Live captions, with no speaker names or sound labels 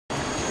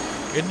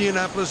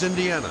Indianapolis,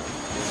 Indiana.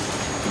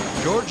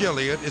 George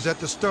Elliott is at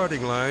the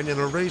starting line in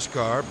a race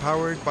car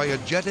powered by a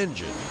jet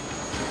engine. He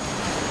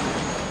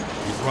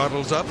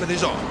throttles up and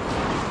is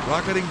off,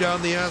 rocketing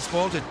down the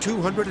asphalt at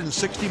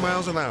 260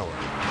 miles an hour.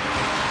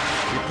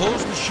 He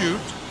pulls the chute,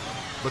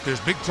 but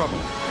there's big trouble.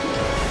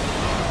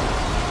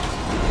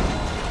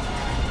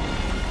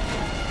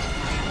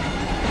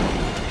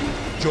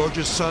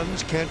 George's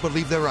sons can't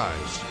believe their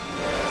eyes.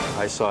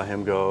 I saw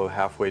him go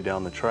halfway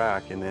down the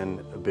track and then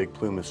a big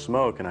plume of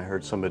smoke, and I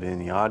heard somebody in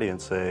the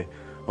audience say,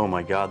 "Oh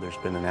my God, there's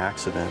been an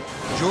accident."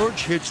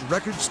 George hits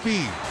record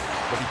speed,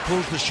 but he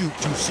pulls the chute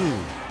too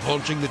soon,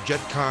 launching the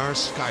jet car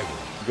skyward.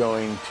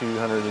 Going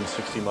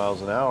 260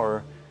 miles an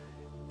hour,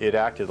 it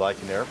acted like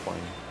an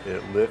airplane.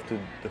 It lifted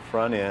the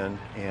front end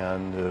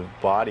and the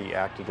body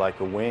acted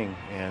like a wing,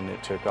 and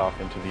it took off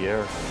into the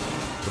air.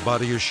 The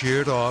body is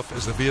sheared off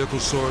as the vehicle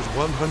soars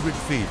 100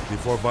 feet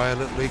before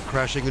violently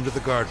crashing into the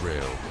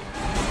guardrail.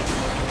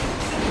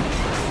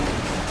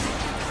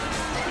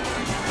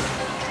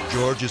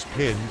 George is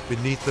pinned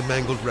beneath the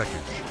mangled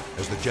wreckage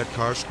as the jet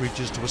car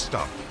screeches to a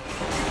stop.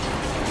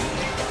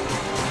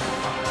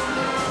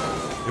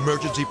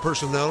 Emergency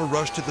personnel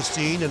rush to the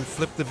scene and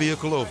flip the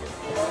vehicle over.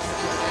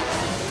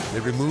 They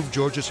remove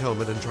George's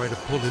helmet and try to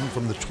pull him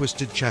from the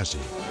twisted chassis.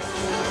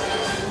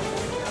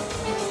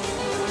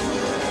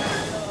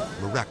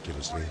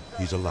 Miraculously,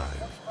 he's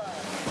alive.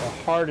 The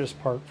hardest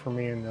part for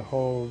me in the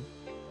whole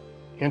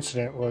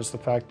incident was the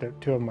fact that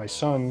two of my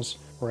sons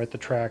were at the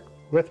track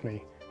with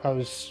me. I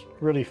was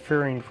really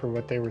fearing for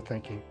what they were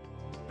thinking.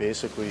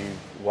 Basically,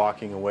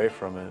 walking away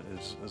from it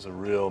is a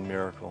real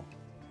miracle.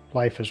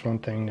 Life is one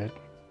thing that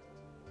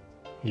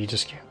you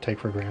just can't take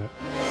for granted.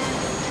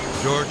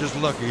 George is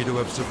lucky to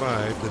have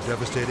survived the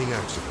devastating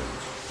accident,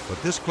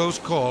 but this close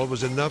call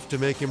was enough to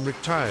make him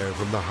retire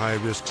from the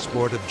high-risk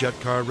sport of jet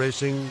car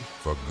racing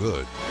for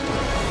good.